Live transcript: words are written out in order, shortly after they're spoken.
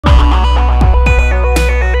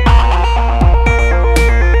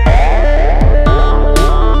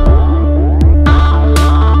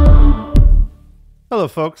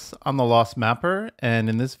Hello folks, I'm the Lost Mapper, and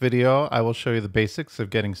in this video I will show you the basics of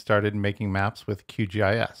getting started making maps with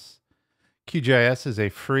QGIS. QGIS is a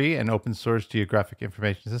free and open source geographic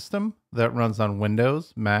information system that runs on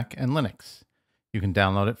Windows, Mac, and Linux. You can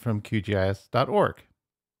download it from qgis.org.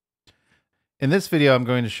 In this video I'm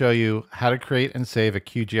going to show you how to create and save a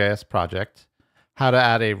QGIS project, how to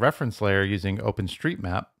add a reference layer using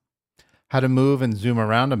OpenStreetMap, how to move and zoom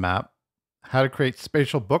around a map, how to create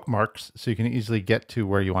spatial bookmarks so you can easily get to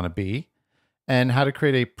where you want to be, and how to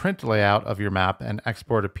create a print layout of your map and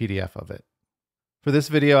export a PDF of it. For this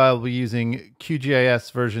video, I will be using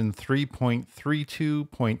QGIS version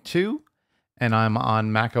 3.32.2, and I'm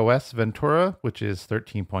on macOS Ventura, which is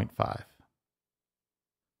 13.5.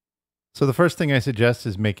 So the first thing I suggest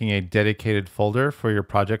is making a dedicated folder for your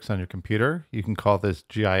projects on your computer. You can call this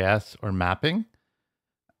GIS or mapping.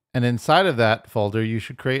 And inside of that folder, you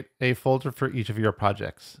should create a folder for each of your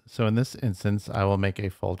projects. So in this instance, I will make a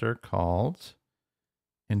folder called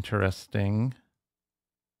Interesting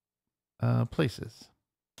Places.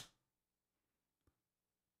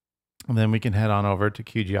 And then we can head on over to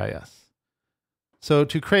QGIS. So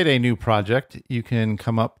to create a new project, you can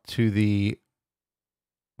come up to the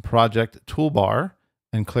project toolbar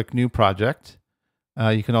and click New Project.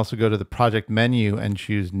 You can also go to the project menu and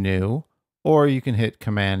choose New, or you can hit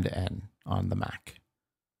Command N on the Mac.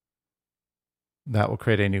 That will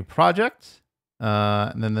create a new project.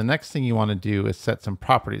 And then the next thing you want to do is set some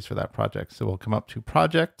properties for that project. So we'll come up to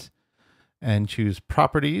Project and choose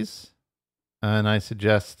Properties. And I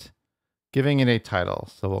suggest giving it a title.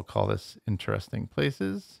 So we'll call this Interesting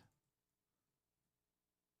Places.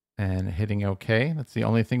 And hitting OK. That's the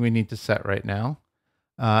only thing we need to set right now.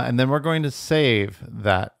 And then we're going to save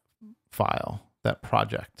that file, that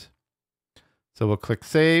project. So we'll click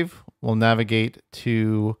Save. We'll navigate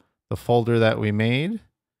to the folder that we made,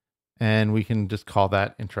 and we can just call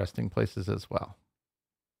that Interesting Places as well.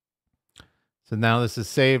 So now this is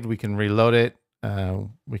saved. We can reload it.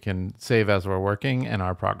 We can save as we're working, and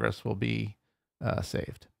our progress will be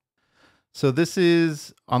saved. So this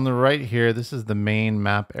is on the right here. This is the main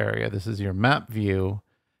map area. This is your map view.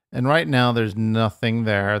 And right now there's nothing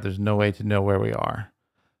there. There's no way to know where we are.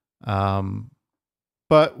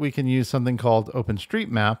 But we can use something called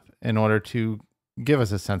OpenStreetMap in order to give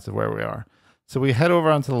us a sense of where we are. So we head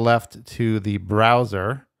over onto the left to the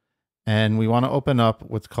browser, and we want to open up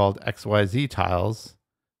what's called XYZ tiles.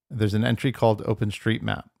 There's an entry called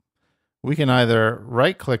OpenStreetMap. We can either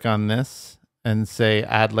right-click on this and say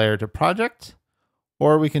Add Layer to Project,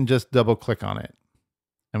 or we can just double-click on it.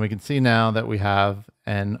 And we can see now that we have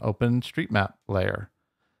an OpenStreetMap layer.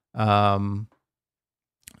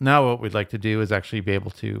 Now what we'd like to do is actually be able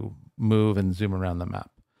to move and zoom around the map.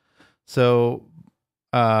 So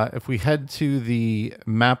if we head to the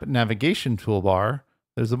map navigation toolbar,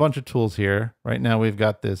 there's a bunch of tools here. Right now we've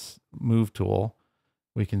got this move tool.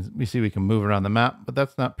 We see we can move around the map, but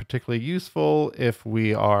that's not particularly useful if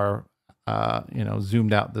we are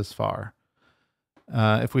zoomed out this far.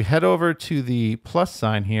 If we head over to the plus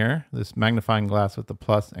sign here, this magnifying glass with the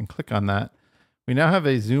plus, and click on that, we now have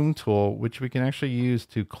a zoom tool, which we can actually use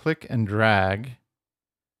to click and drag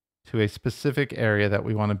to a specific area that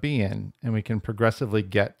we want to be in, and we can progressively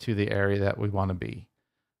get to the area that we want to be.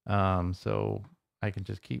 So I can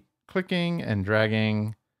just keep clicking and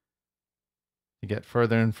dragging to get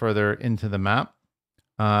further and further into the map.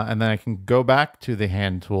 And then I can go back to the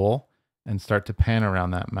hand tool and start to pan around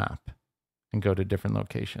that map and go to different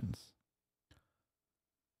locations.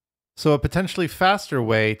 So a potentially faster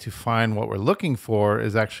way to find what we're looking for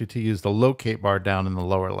is actually to use the locate bar down in the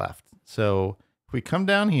lower left. So if we come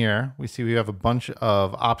down here, we see we have a bunch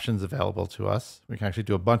of options available to us. We can actually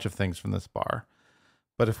do a bunch of things from this bar.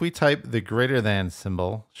 But if we type the greater than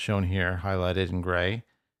symbol, shown here, highlighted in gray,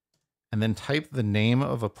 and then type the name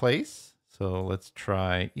of a place, so let's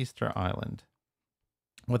try Easter Island.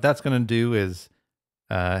 What that's going to do is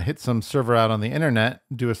hit some server out on the internet,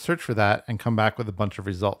 do a search for that, and come back with a bunch of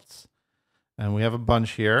results. And we have a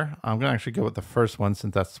bunch here. I'm going to actually go with the first one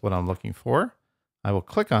since that's what I'm looking for. I will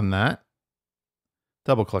click on that,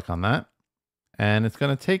 double click on that, and it's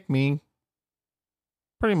going to take me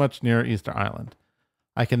pretty much near Easter Island.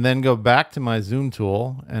 I can then go back to my zoom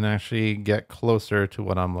tool and actually get closer to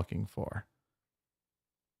what I'm looking for.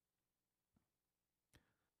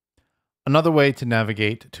 Another way to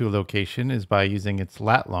navigate to a location is by using its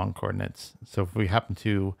lat-long coordinates. So if we happen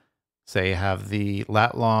to, say, have the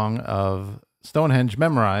lat-long of Stonehenge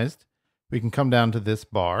memorized, we can come down to this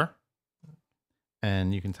bar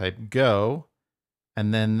and you can type go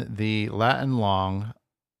and then the lat and long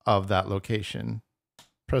of that location.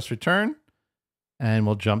 Press return and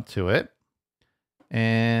we'll jump to it.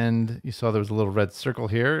 And you saw there was a little red circle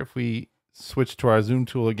here. If we switch to our zoom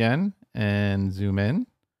tool again and zoom in,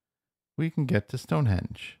 we can get to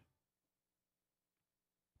Stonehenge.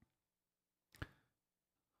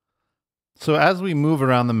 So as we move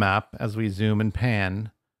around the map, as we zoom and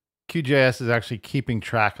pan, QGIS is actually keeping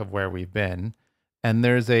track of where we've been. And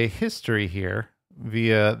there's a history here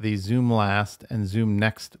via the zoom last and zoom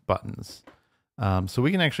next buttons. So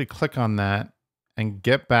we can actually click on that and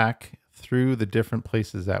get back through the different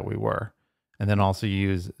places that we were. And then also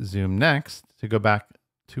use zoom next to go back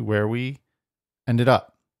to where we ended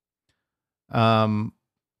up.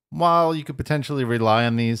 While you could potentially rely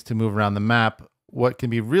on these to move around the map, what can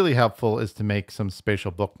be really helpful is to make some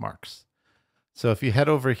spatial bookmarks. So if you head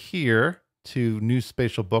over here to New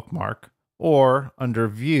Spatial Bookmark, or under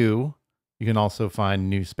View, you can also find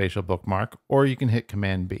New Spatial Bookmark, or you can hit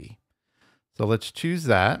Command B. So let's choose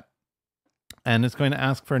that. And it's going to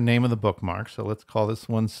ask for a name of the bookmark. So let's call this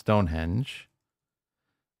one Stonehenge.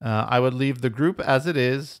 I would leave the group as it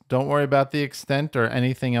is. Don't worry about the extent or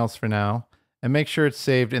anything else for now. And make sure it's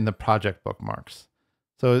saved in the project bookmarks.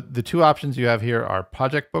 So the two options you have here are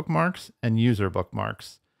project bookmarks and user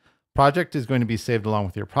bookmarks. Project is going to be saved along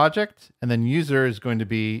with your project, and then user is going to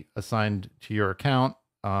be assigned to your account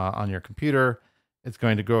on your computer. It's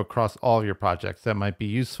going to go across all of your projects. That might be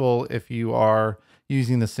useful if you are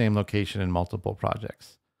using the same location in multiple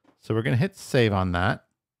projects. So we're going to hit save on that.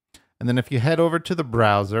 And then if you head over to the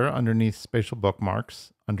browser underneath Spatial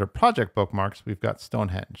Bookmarks, under Project Bookmarks, we've got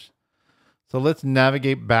Stonehenge. So let's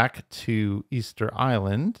navigate back to Easter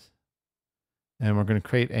Island, and we're going to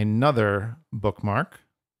create another bookmark.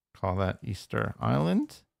 Call that Easter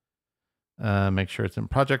Island. Make sure it's in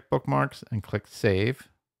Project Bookmarks and click Save.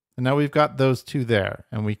 And now we've got those two there,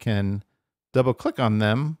 and we can double click on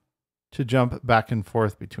them to jump back and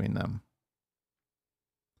forth between them.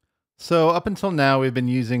 So up until now, we've been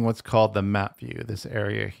using what's called the map view, this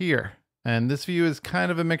area here. And this view is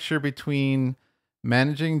kind of a mixture between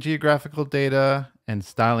managing geographical data and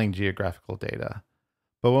styling geographical data.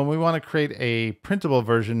 But when we want to create a printable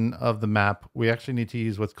version of the map, we actually need to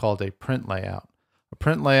use what's called a print layout. A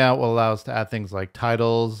print layout will allow us to add things like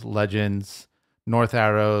titles, legends, north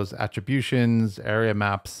arrows, attributions, area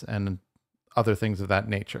maps, and other things of that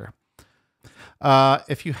nature.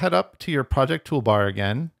 If you head up to your project toolbar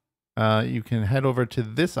again, you can head over to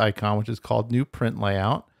this icon, which is called New Print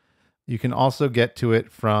Layout. You can also get to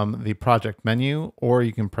it from the project menu, or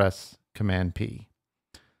you can press Command P.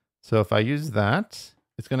 So if I use that,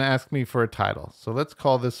 it's going to ask me for a title. So let's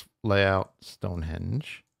call this layout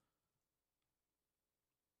Stonehenge.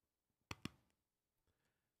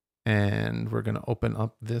 And we're going to open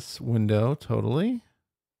up this window totally.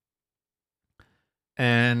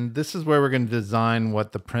 And this is where we're going to design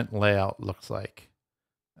what the print layout looks like.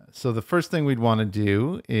 So the first thing we'd want to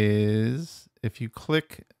do is if you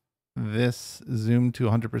click this zoom to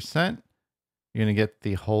 100%, you're going to get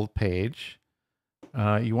the whole page.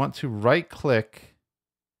 You want to right click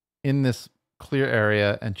in this clear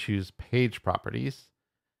area and choose page properties.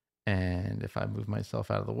 And if I move myself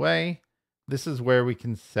out of the way, this is where we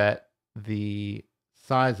can set the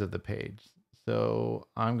size of the page. So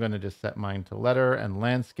I'm going to just set mine to letter and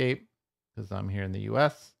landscape because I'm here in the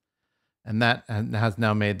US. And that has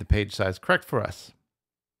now made the page size correct for us.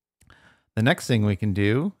 The next thing we can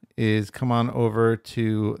do is come on over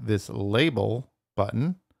to this label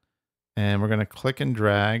button, and we're going to click and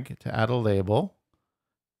drag to add a label.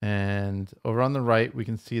 And over on the right, we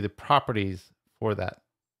can see the properties for that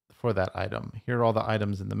item. Here are all the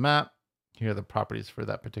items in the map. Here are the properties for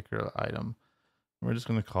that particular item. We're just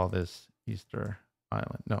going to call this Easter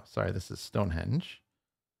Island. No, sorry, this is Stonehenge.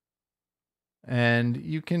 And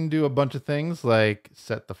you can do a bunch of things like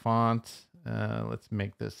set the font. Let's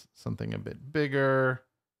make this something a bit bigger.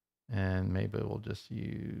 And maybe we'll just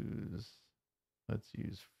use, let's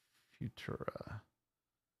use Futura.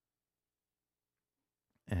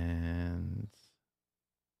 And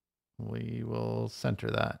we will center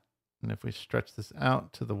that. And if we stretch this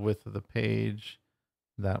out to the width of the page,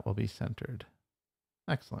 that will be centered.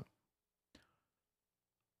 Excellent.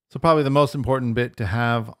 So probably the most important bit to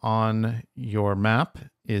have on your map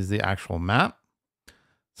is the actual map.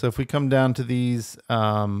 So if we come down to these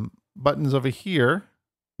buttons over here,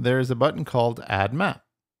 there's a button called Add Map.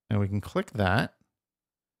 And we can click that.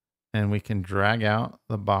 And we can drag out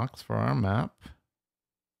the box for our map.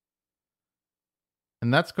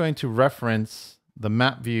 And that's going to reference the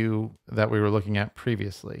map view that we were looking at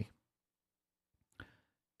previously.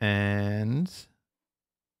 And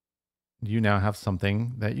you now have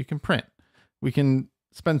something that you can print. We can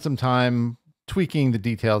spend some time tweaking the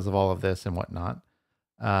details of all of this and whatnot.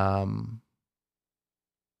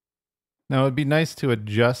 Now it'd be nice to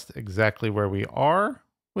adjust exactly where we are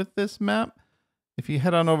with this map. If you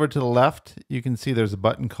head on over to the left, you can see there's a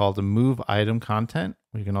button called Move Item Content.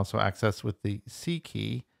 We can also access with the C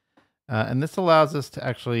key. And this allows us to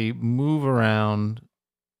actually move around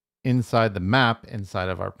inside the map, inside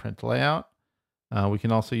of our print layout. We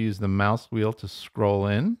can also use the mouse wheel to scroll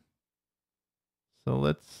in. So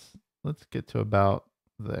let's get to about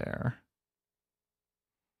there.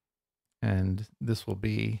 And this will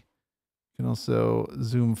be, you can also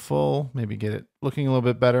zoom full, maybe get it looking a little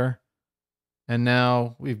bit better. And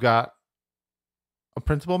now we've got a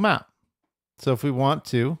printable map. So if we want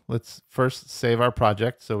to, let's first save our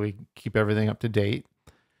project so we keep everything up to date.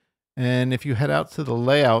 And if you head out to the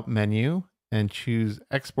layout menu and choose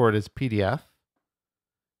export as PDF,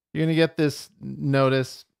 you're going to get this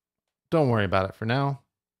notice. Don't worry about it for now.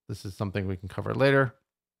 This is something we can cover later.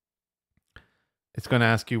 It's going to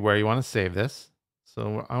ask you where you want to save this.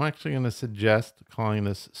 So I'm actually going to suggest calling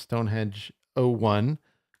this Stonehenge 01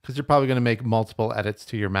 because you're probably going to make multiple edits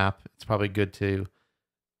to your map. It's probably good to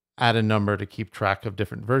add a number to keep track of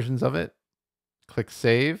different versions of it. Click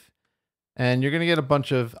save, and you're going to get a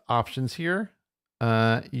bunch of options here.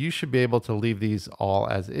 You should be able to leave these all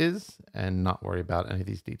as is and not worry about any of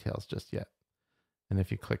these details just yet. And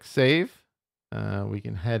if you click save, we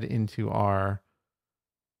can head into our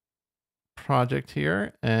project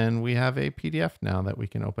here, and we have a PDF now that we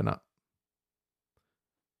can open up.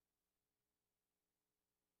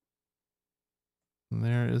 And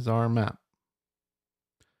there is our map.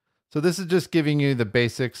 So this is just giving you the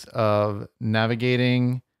basics of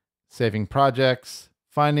navigating, saving projects,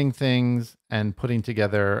 finding things, and putting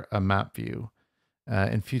together a map view.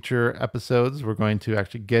 In future episodes, we're going to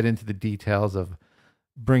actually get into the details of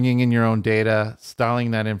bringing in your own data,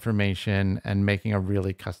 styling that information, and making a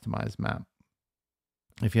really customized map.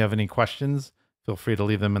 If you have any questions, feel free to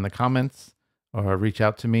leave them in the comments or reach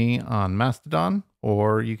out to me on Mastodon,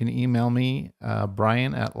 or you can email me,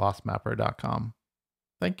 Brian@lostmapper.com.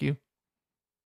 Thank you.